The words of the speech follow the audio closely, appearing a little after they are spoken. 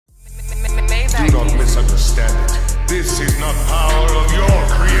This is not power of your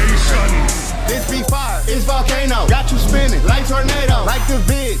creation. This be fire, it's volcano. Got you spinning like tornado. Like the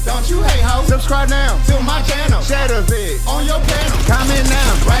vid, don't you hate ho? Subscribe now to my channel. Share the vid on your panel. Comment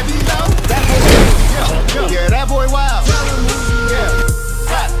now, right below. That boy, yeah, that boy wild. Yeah,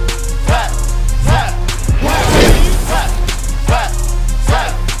 hot, hot, hot, hot, hot,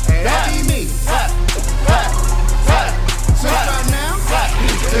 hot, that be me. Hot, hot, hot. Subscribe now.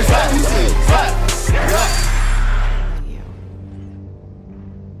 SlapYouSleep. Hot, hot.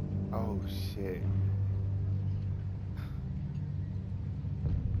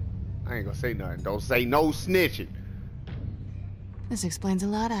 I ain't gonna say nothing. Don't say no snitching. This explains a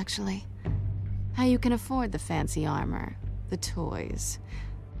lot, actually. How you can afford the fancy armor, the toys.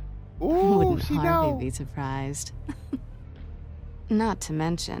 Ooh, Wouldn't she hardly know. be surprised. Not to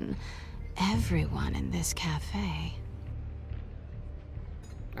mention, everyone in this cafe.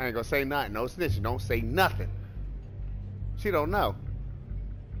 I ain't gonna say nothing. No snitching. Don't say nothing. She don't know.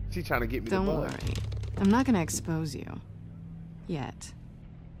 She trying to get me Don't the bug. worry. I'm not gonna expose you. Yet.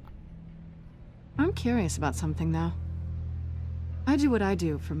 I'm curious about something, though. I do what I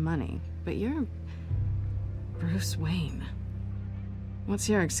do for money, but you're Bruce Wayne. What's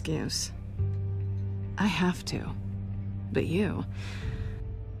your excuse? I have to. But you...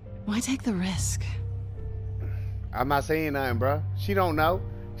 why take the risk? I'm not saying nothing, bruh. She don't know.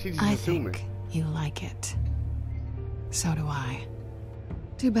 She's just I assuming. think you like it. So do I.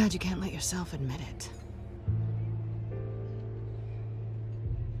 Too bad you can't let yourself admit it.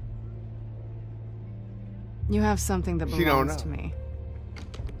 You have something that She don't belongs to me.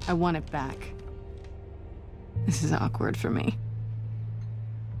 I want it back. This is awkward for me.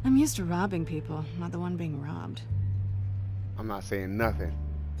 I'm used to robbing people, not the one being robbed. I'm not saying nothing.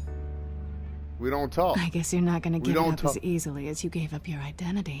 We don't talk. I guess you're not gonna give it don't up as talk. easily as you gave up your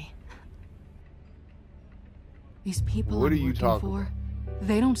identity. These people What I'm are you working talking for,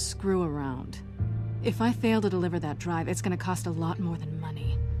 they don't screw around. If I fail to deliver that drive, it's gonna cost a lot more than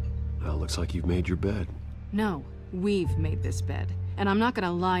money. Well, looks like you've made your bed. No, we've made this bed, and I'm not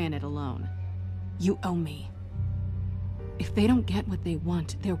gonna lie in it alone. You owe me. If they don't get what they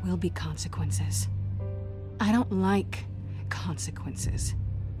want, there will be consequences. I don't like consequences.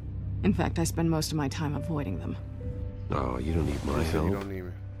 In fact, I spend most of my time avoiding them. Oh, you don't need my help. You don't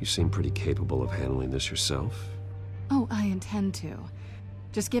even. You seem pretty capable of handling this yourself. Oh, I intend to.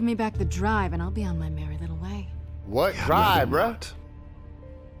 Just give me back the drive and I'll be on my merry little way. What? Yeah, Drive, no, bruh. not.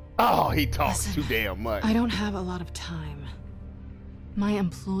 Oh, he talks Listen, too damn much. I don't have a lot of time. My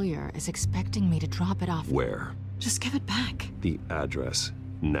employer is expecting me to drop it off. Where? Just give it back. The address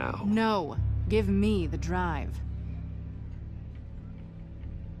now. No, give me the drive.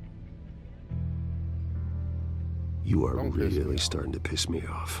 You are Don't piss me really off. starting to piss me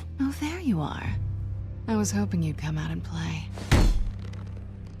off. Oh, there you are. I was hoping you'd come out and play.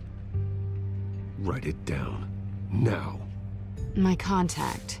 Write it down. Now. My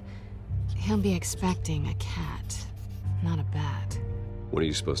contact. He'll be expecting a cat, not a bat. When are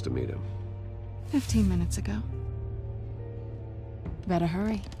you supposed to meet him? 15 minutes ago. Better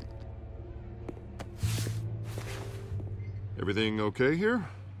hurry. Everything okay here?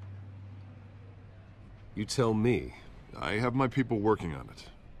 You tell me. I have my people working on it.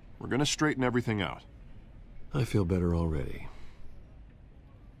 We're gonna straighten everything out. I feel better already.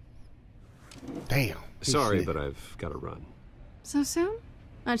 Damn. Sorry, but I've got to run. So soon?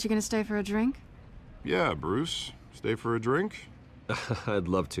 Aren't you gonna stay for a drink? Yeah, Bruce. Stay for a drink? I'd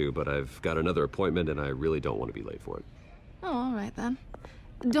love to, but I've got another appointment and I really don't want to be late for it. Oh, all right then.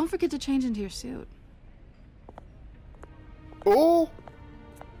 Don't forget to change into your suit. Oh.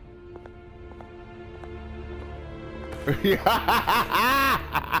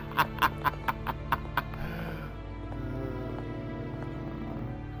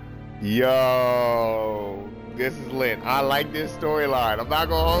 Yo, this is lit. I like this storyline. I'm not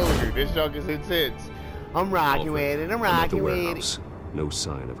gonna hold you. This junk is intense. I'm rocking with it. I'm I'm at the rocking with it. warehouse. No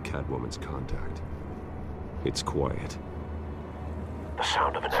sign of Catwoman's contact. It's quiet. The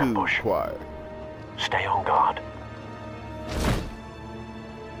sound of an Too ambush. quiet. Stay on guard.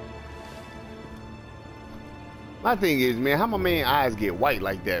 My thing is, man, how my man eyes get white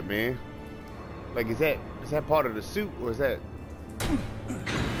like that, man? Like, is that part of the suit, or is that?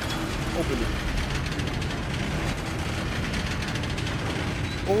 Open it.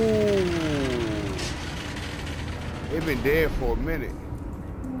 Oh, they've been dead for a minute.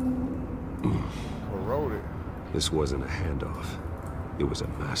 Corroded. This wasn't a handoff. It was a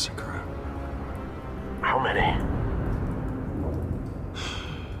massacre. How many?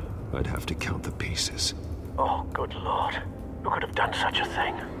 I'd have to count the pieces. Oh, good Lord. Who could have done such a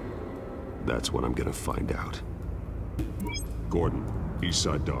thing? That's what I'm gonna find out. Gordon,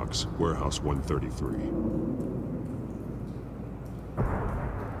 Eastside Docks, Warehouse 133.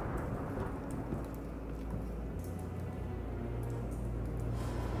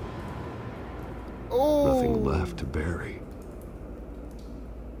 Oh. Nothing left to bury.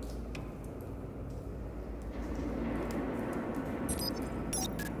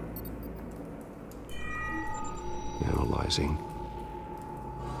 Analyzing.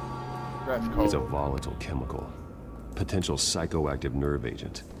 That's It's a cold. volatile chemical. Potential psychoactive nerve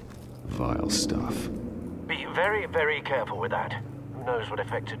agent. Vile stuff. Be very, very careful with that. Who knows what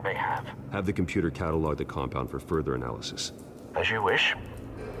effect it may have. Have the computer catalog the compound for further analysis. As you wish.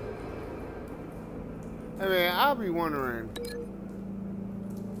 Hey man, I'll be wondering.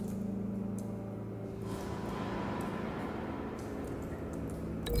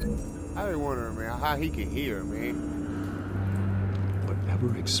 I be wondering, man, how he can hear, man.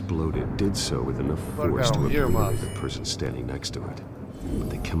 Whatever exploded did so with enough What force about to earmuffs? eliminate the person standing next to it. But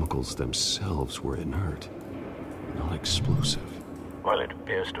the chemicals themselves were inert, not explosive. Well, it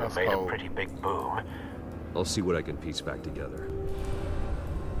appears to have That's made cold. a pretty big boom. I'll see what I can piece back together.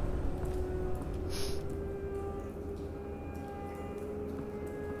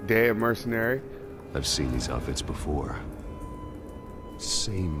 Dead mercenary. I've seen these outfits before.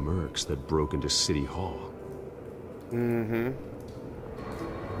 Same mercs that broke into City Hall. Mm-hmm.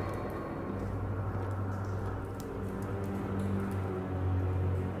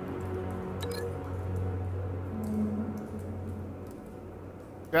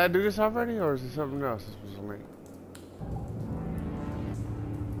 Did I do this already, or is it something else this was a link?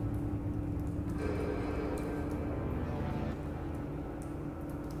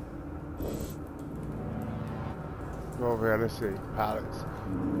 Go over here, let's see. Pallets.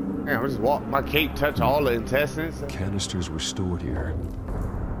 Damn, I just walk. My cape touch all the intestines. Canisters were stored here.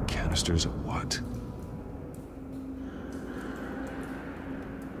 Canisters of what?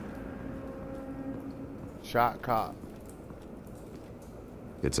 Shot cop.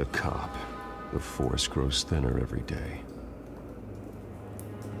 It's a cop. The force grows thinner every day.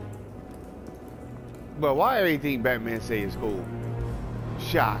 But why everything Batman say is cool?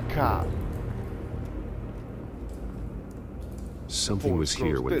 Shot cop. Something was force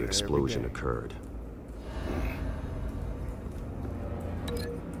here grows when the thinner every explosion day. occurred.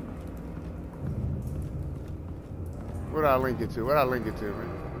 What I link it to? What I link it to, man?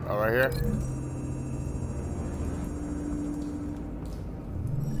 Oh, right here.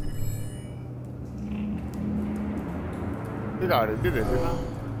 He already did it, didn't I?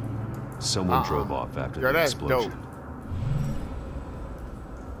 Someone drove off after Yo, the that's explosion. dope.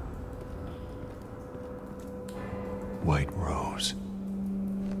 White Rose.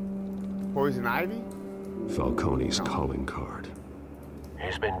 Poison Ivy? Falcone's calling card.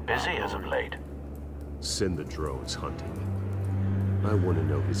 He's been busy as of late. Send the drones hunting. I want to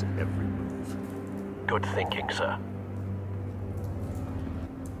know his every move. Good thinking, sir.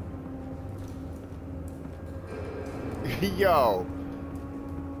 Yo.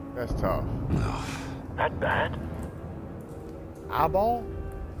 That's tough. That bad? Eyeball?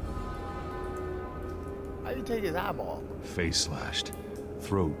 How you take his eyeball? Face slashed.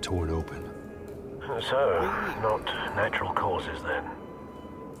 Throat torn open. So, not natural causes then.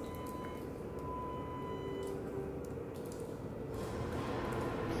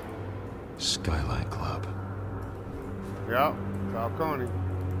 Skyline Club. Yup. Falcone.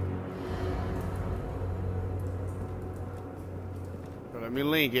 So let me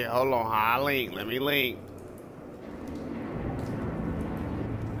link it. Hold on. How I link? Let me link.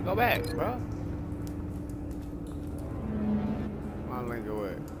 Go back, bro. My link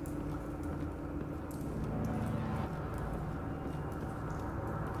away.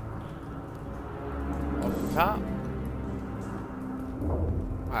 Off the top?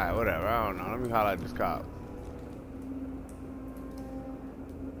 Alright, whatever. I don't know. Let me highlight this cop.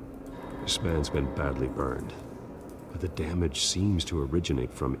 This man's been badly burned, but the damage seems to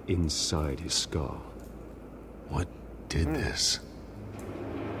originate from inside his skull. What did this?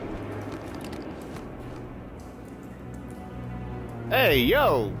 Hey,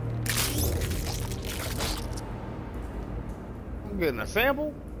 yo! I'm getting a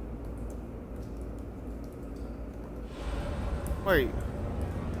sample? Wait.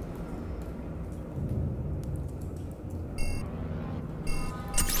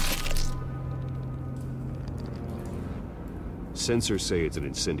 Sensors say it's an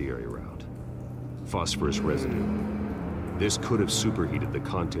incendiary round. Phosphorus residue. This could have superheated the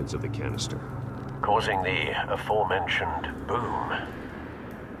contents of the canister. Causing the aforementioned boom.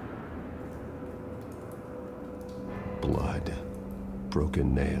 Blood.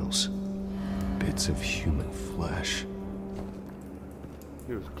 Broken nails. bits of human flesh.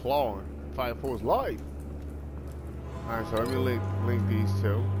 He was clawing, fighting for his life. Alright, so let me link these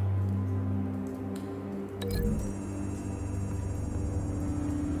two.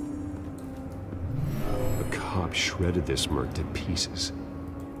 A cop shredded this merc to pieces,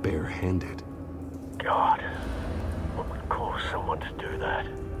 barehanded. God, what would cause someone to do that?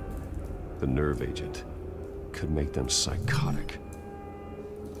 The nerve agent could make them psychotic.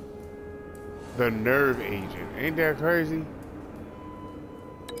 The nerve agent. Ain't that crazy?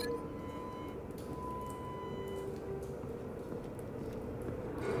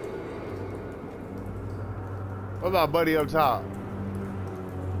 What about Buddy up top?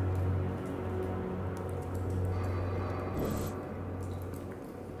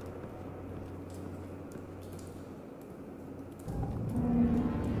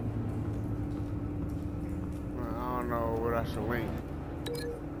 I don't know what I should link.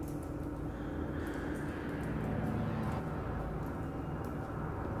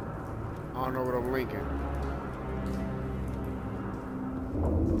 I don't know what I'm linking.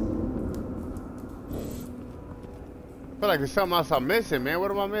 I feel like there's something else I'm missing, man.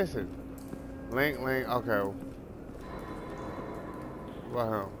 What am I missing? Link, okay. What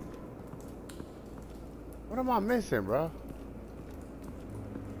him? What am I missing, bro?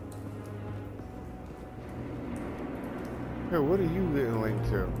 Hey, what are you getting linked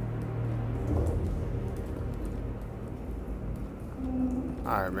to?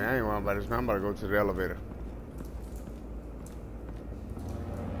 Alright, man, I ain't worrying about this, man. I'm about to go to the elevator.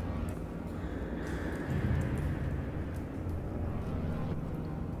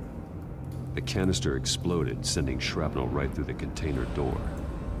 The canister exploded, sending shrapnel right through the container door.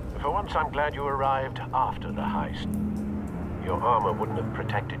 For once, I'm glad you arrived after the heist. Your armor wouldn't have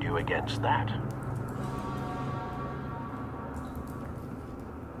protected you against that.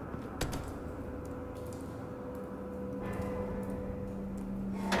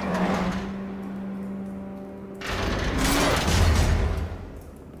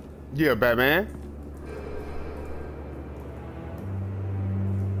 Yeah, Batman.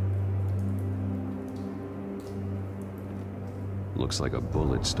 Looks like a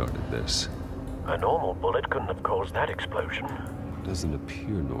bullet started this. A normal bullet couldn't have caused that explosion. Doesn't appear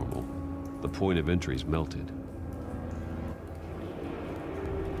normal. The point of entry's melted.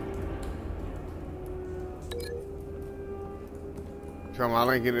 So am I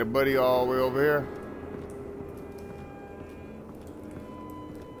linking the Buddy all the way over here?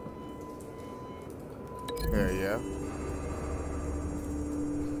 Yeah.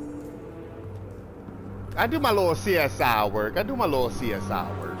 I do my little CSI work.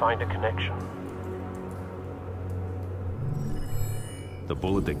 Find a connection. The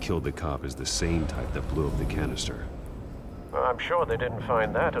bullet that killed the cop is the same type that blew up the canister. I'm sure they didn't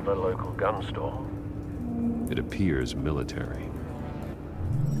find that at a local gun store. It appears military.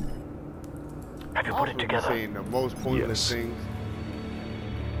 Have you put it together? Saying the most pointless things.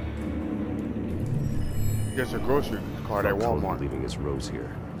 Gets a grocery cart at Walmart. Leaving his rose here.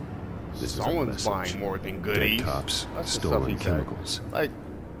 This Someone's buying more than goodies. Dead cops, That's stolen chemicals. Like,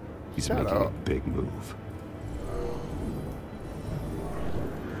 he's shut making up. a big move.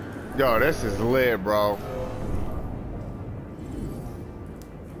 Yo, this is lit, bro.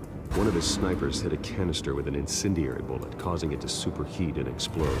 One of his snipers hit a canister with an incendiary bullet, causing it to superheat and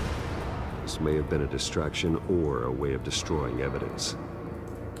explode. This may have been a distraction or a way of destroying evidence.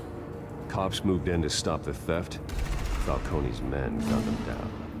 Cops moved in to stop the theft. Falcone's men got them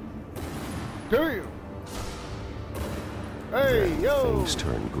down. Damn! Hey, Then yo! things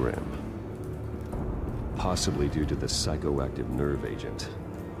turned grim. Possibly due to the psychoactive nerve agent.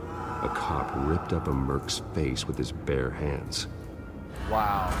 A cop ripped up a merc's face with his bare hands.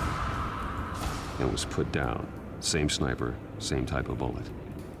 Wow. And was put down. Same sniper, same type of bullet.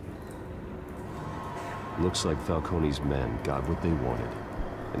 Looks like Falcone's men got what they wanted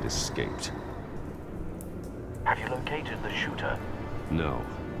and escaped. Have you located the shooter? No,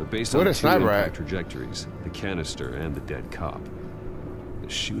 but based What on a two sniper impact at? trajectories, the canister and the dead cop, the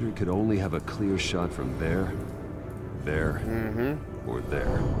shooter could only have a clear shot from there, or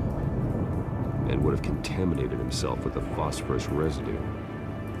there, and would have contaminated himself with the phosphorus residue.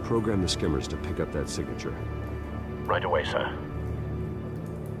 Program the skimmers to pick up that signature. Right away, sir.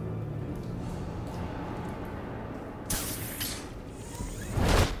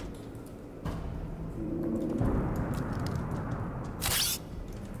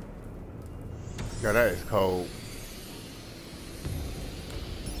 Yo, that is cold.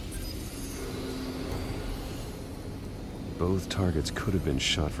 Both targets could have been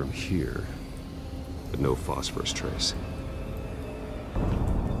shot from here, but no phosphorus trace.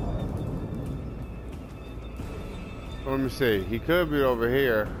 Let me see. He could be over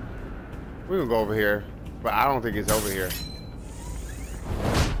here. We can go over here, but I don't think it's over here.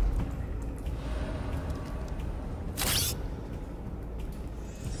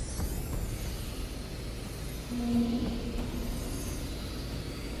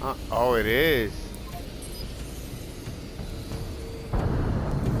 Oh, it is.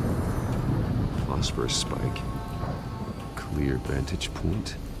 Phosphorus spike. Clear vantage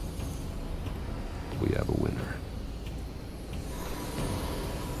point. We have a winner.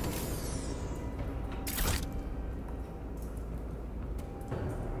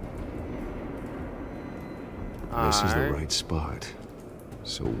 This is the right spot.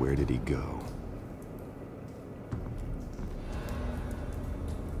 So where did he go?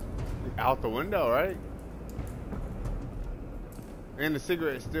 Out the window, right? And the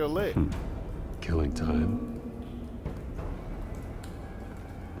cigarette's still lit. Killing time.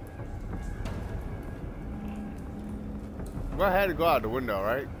 Well, I had to go out the window,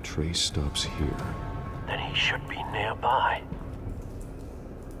 right? Trace stops here. Then he should be nearby.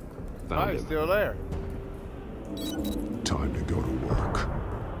 Found He's him. still there. Time to go to work.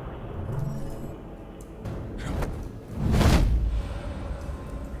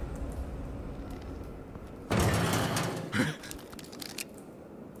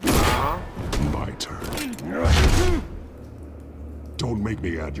 My turn. Don't make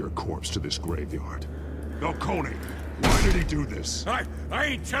me add your corpse to this graveyard. Falcone, why did he do this? I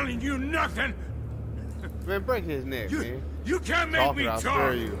ain't telling you nothing. Man, break his neck, man. You can't make me I'll talk.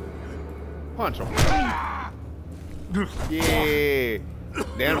 spare you. Punch him. Yeah.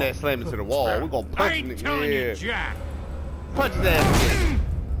 Damn that slam into the wall. We're gonna I punch ain't him. telling Yeah. you, Jack. Punch his ass.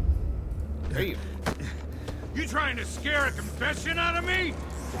 Damn. You trying to scare a confession out of me?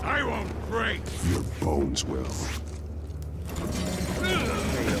 I won't break. Your bones will.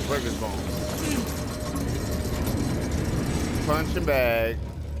 Nigga, break his bone. Punch him back.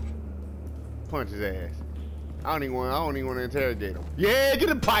 Punch his ass. I don't even want to interrogate him. Yeah, get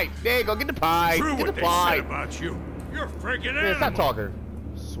the pipe. There you go, get the pipe. True Get what the they said pipe. about you. You're a freaking Man, animal. stop talking.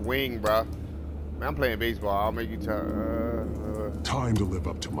 Swing, bro. Man, I'm playing baseball. I'll make you talk. Time to live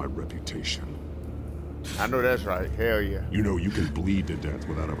up to my reputation. I know that's right. Hell yeah. You know you can bleed to death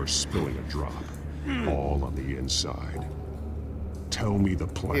without ever spilling a drop. All on the inside. Tell me the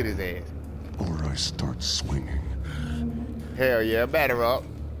plan. Hit his ass. Or I start swinging. Hell yeah, batter up.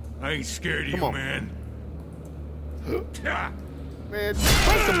 I ain't scared of Come you, on. man. Man,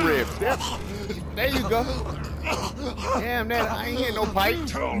 take some ribs. Yep. There you go. Damn that, I ain't hear no pipe.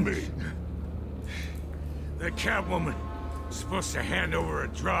 Tell me. That Catwoman was supposed to hand over a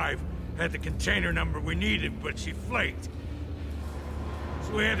drive, had the container number we needed, but she flaked.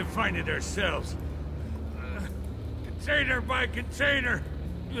 So we had to find it ourselves. Container by container.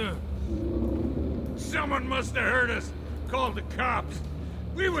 Someone must have heard us. Called the cops.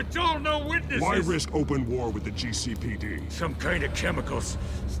 We were told no witnesses. Why risk open war with the GCPD? Some kind of chemicals.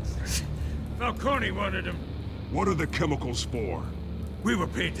 Falcone wanted them. What are the chemicals for? We were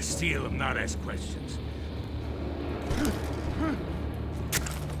paid to steal them, not ask questions.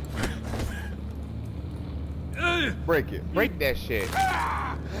 Break it. Break that shit.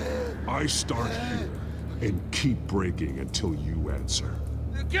 I start here and keep breaking until you answer.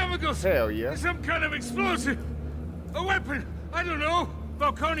 The chemicals! Hell yeah. Some kind of explosive! A weapon! I don't know!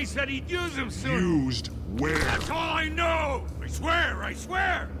 Falcone said he'd use them soon! Used where? That's all I know! I swear! I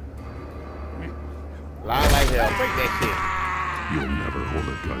swear! Lie like hell. Break that You'll never hold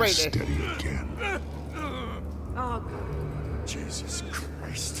a gun Right there. steady again. Oh, Jesus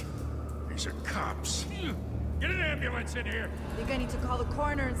Christ. These are cops. Get an ambulance in here! I think I need to call the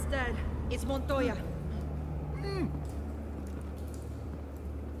coroner instead. It's Montoya.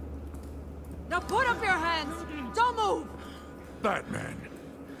 Now put up your hands! Don't move! Batman!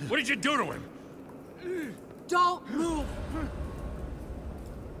 What did you do to him? Don't move!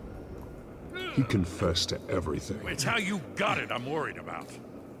 He confessed to everything. It's how you got it I'm worried about.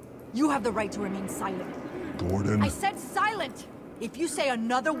 You have the right to remain silent. Gordon, I said silent! If you say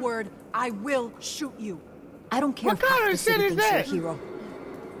another word, I will shoot you. I don't care What if half kind the of city shit is thinks you're a that? hero.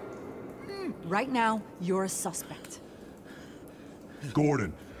 Right now, you're a suspect.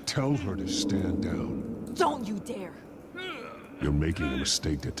 Gordon, tell her to stand down. Don't you dare! You're making a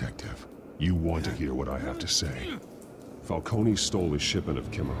mistake, Detective. You want to hear what I have to say. Falcone stole a shipment of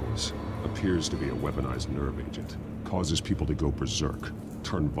chemicals. Appears to be a weaponized nerve agent. Causes people to go berserk,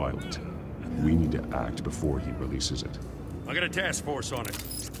 turn violent. We need to act before he releases it. I got a task force on it.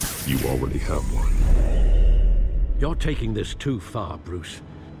 You already have one. You're taking this too far, Bruce.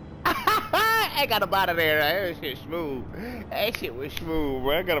 I got him out of there. That shit smooth. That shit was smooth,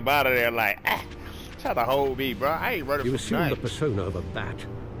 bro. I got him out of there like, Try to hold me, bro. I ain't running You from assume the nothing. persona of a bat,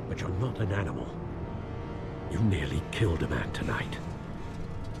 but you're not an animal. You nearly killed a man tonight.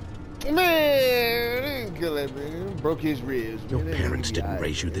 Man, I didn't kill that man. Broke his ribs. Your man. parents didn't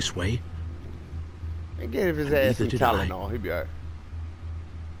raise you this way. They gave his And ass some neither did I. Tylenol. He'd be alright.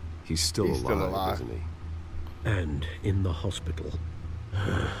 He's still alive, isn't he? And in the hospital.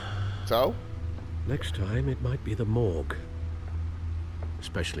 So? Next time, it might be the morgue.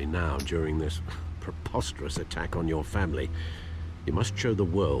 Especially now, during this preposterous attack on your family. You must show the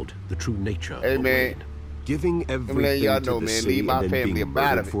world the true nature Hey, of man. Wayne. Giving everything y'all to know, the man, city leave my and then family being up out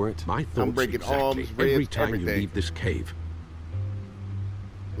murdered of it. for it? My thoughts I'm breaking exactly. arms, Every ribs, time you everything. leave this cave.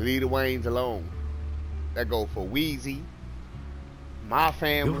 Leave the Waynes alone. That go for Wheezy, my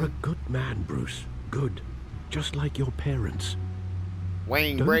family, You're a good man, Bruce. Good. Just like your parents.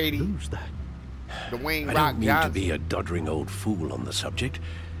 Wayne Don't Brady, lose that. the Wayne I Rock don't mean Johnson. to be a doddering old fool on the subject,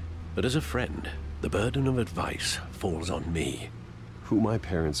 but as a friend, the burden of advice falls on me. Who my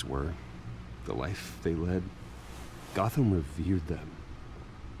parents were, the life they led, Gotham revered them.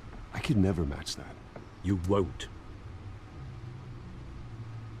 I could never match that. You won't.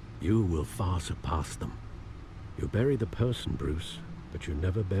 You will far surpass them. You bury the person, Bruce, but you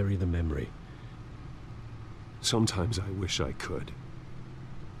never bury the memory. Sometimes I wish I could.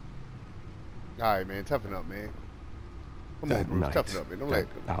 All right, man, toughen up, man. Come on, That Bruce, night, toughen up, man. Don't that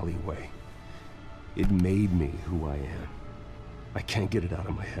let alleyway, it made me who I am. I can't get it out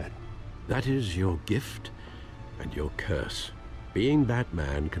of my head. That is your gift and your curse. Being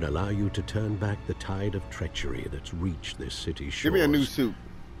Batman can allow you to turn back the tide of treachery that's reached this city's shores. Give me a new suit.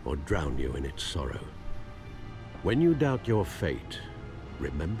 Or drown you in its sorrow. When you doubt your fate,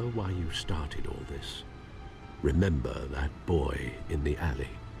 remember why you started all this. Remember that boy in the alley.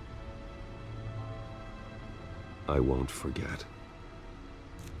 I won't forget.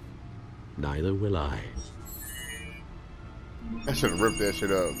 Neither will I. I should have ripped that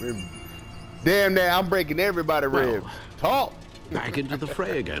shit up. Damn that, I'm breaking everybody's Well, ribs. Talk. Back into the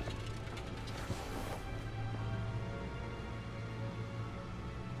fray again.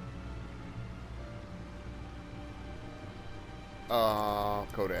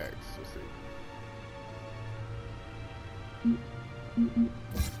 Kodaks. Let's see.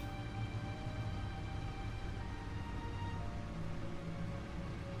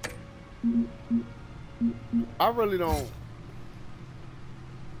 I really don't.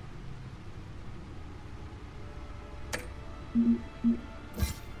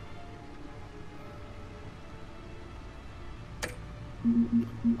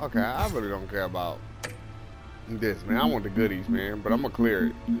 Okay, I really don't care about this, man. I want the goodies, man, but I'm gonna clear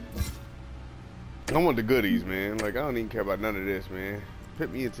it. I want the goodies, man. Like, I don't even care about none of this, man.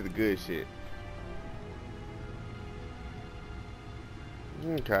 Put me into the good shit.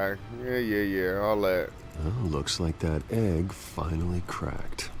 Okay. Yeah. All that. Well, looks like that egg finally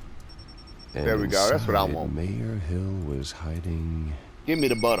cracked. And There we go. That's what I inside, want. Mayor Hill was hiding Give me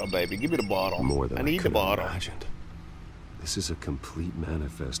the bottle, baby. Give me the bottle. more than I I need the could have bottle. imagined. This is a complete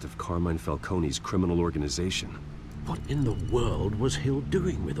manifest of Carmine Falcone's criminal organization. What in the world was Hill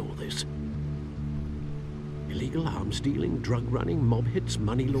doing with all this? Illegal arms dealing, drug running, mob hits,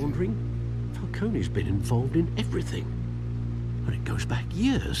 money laundering? Falcone's been involved in everything. And it goes back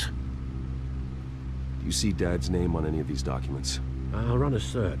years. Do you see Dad's name on any of these documents? I'll run a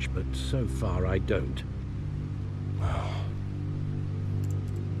search, but so far I don't.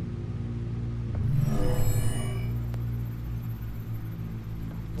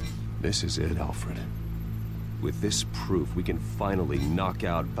 This is it, Alfred. With this proof, we can finally knock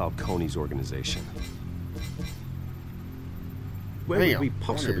out Falcone's organization. Where would Damn. we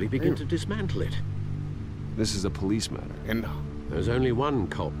possibly begin to dismantle it? This is a police matter. And There's only one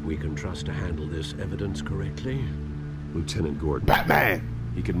cop we can trust to handle this evidence correctly. Lieutenant Gordon. Batman.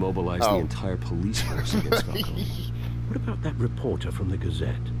 He could mobilize the entire police force against Falcone. What about that reporter from the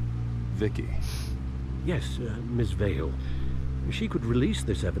Gazette? Vicky. Yes, Miss Vale. She could release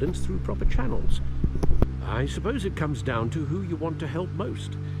this evidence through proper channels. I suppose it comes down to who you want to help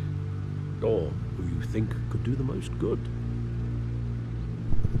most. Or who you think could do the most good.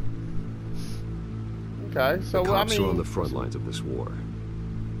 Okay, so The I cops mean, are on the front lines of this war.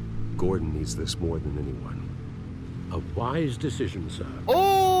 Gordon needs this more than anyone. A wise decision, sir.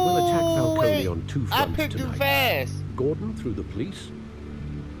 Oh, We'll attack Falcone wait. on two I fronts picked tonight. too fast. Gordon through the police,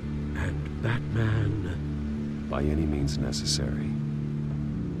 and Batman. By any means necessary.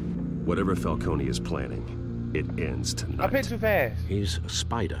 Whatever Falcone is planning, it ends tonight. I picked too fast. He's a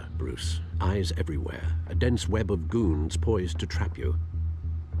spider, Bruce. Eyes everywhere. A dense web of goons poised to trap you.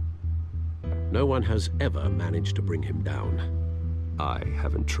 No one has ever managed to bring him down. I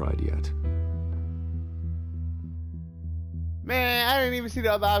haven't tried yet. Man, I didn't even see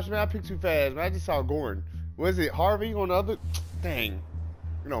the other option, man. I picked too fast, man. I just saw Gordon. Was it Harvey on the other? Dang.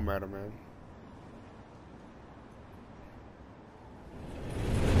 It don't matter, man.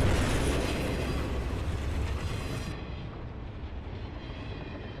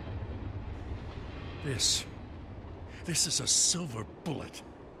 This is a silver bullet.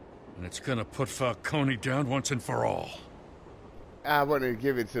 And it's gonna put Falcone down once and for all. I want to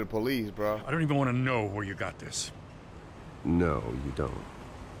give it to the police, bro. I don't even want to know where you got this. No, you don't.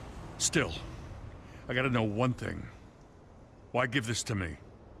 Still, I gotta know one thing. Why give this to me?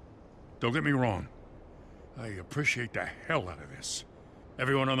 Don't get me wrong. I appreciate the hell out of this.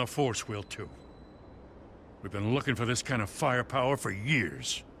 Everyone on the force will too. We've been looking for this kind of firepower for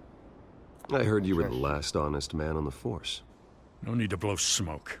years. I heard you were the last honest man on the force. No need to blow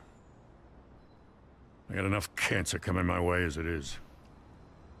smoke. I got enough cancer coming my way as it is.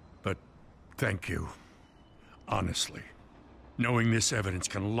 But thank you. Honestly. Knowing this evidence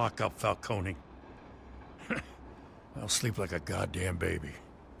can lock up Falcone. I'll sleep like a goddamn baby.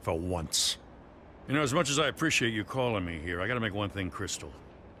 For once. You know, as much as I appreciate you calling me here, I gotta make one thing crystal.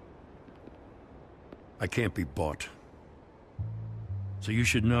 I can't be bought. So you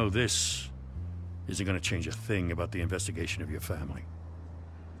should know this isn't gonna change a thing about the investigation of your family.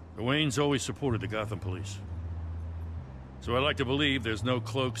 The Waynes always supported the Gotham police. So I like to believe there's no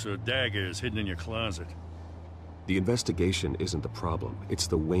cloaks or daggers hidden in your closet. The investigation isn't the problem. It's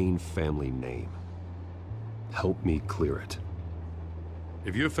the Wayne family name. Help me clear it.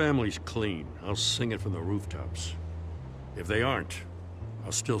 If your family's clean, I'll sing it from the rooftops. If they aren't,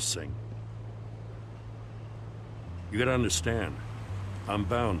 I'll still sing. You gotta understand, I'm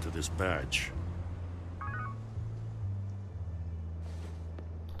bound to this badge.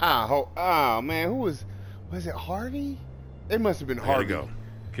 Man, who was it Harvey? It must have been Harvey. There you go.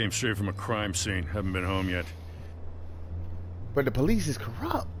 Came straight from a crime scene. Haven't been home yet. But the police is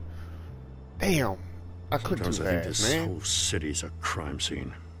corrupt. Damn. I couldn't too think fast, this man. whole city's a crime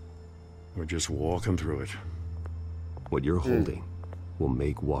scene. We're just walking through it. What you're holding will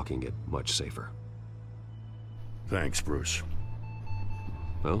make walking it much safer. Thanks, Bruce.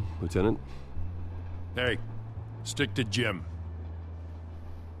 Well, Lieutenant? Hey, stick to Jim.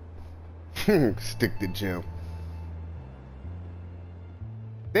 Stick to Jim.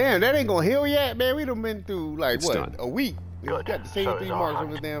 Damn, that ain't gonna heal yet, man. We done been through, like, It's what, done. a week? Good. Got the same So 3 is our marks on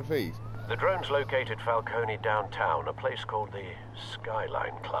hunt. his damn face. The drones located Falcone downtown, a place called the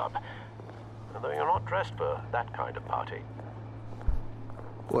Skyline Club. Although you're not dressed for that kind of party.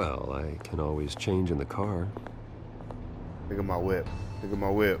 Well, I can always change in the car. Look at my whip. Look at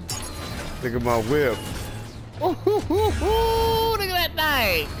my whip. Look at my whip. Ooh, look at that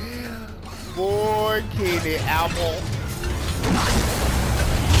thing. Boy, candy apple.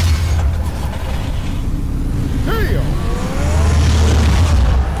 Damn.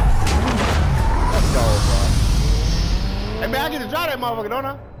 Let's go, bro. Hey, man, I get to drive that motherfucker, don't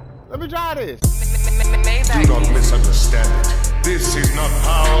I? Let me drive this. Do not misunderstand it. This is not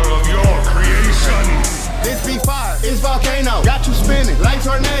power of your creation. This be fire, it's volcano. Got you spinning like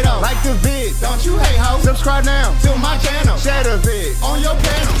tornado. Like the vid, don't you hate ho? Subscribe now to my channel. Share the vid on your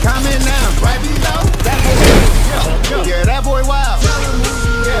panel. Comment now, right below. That boy, yeah, that boy wild.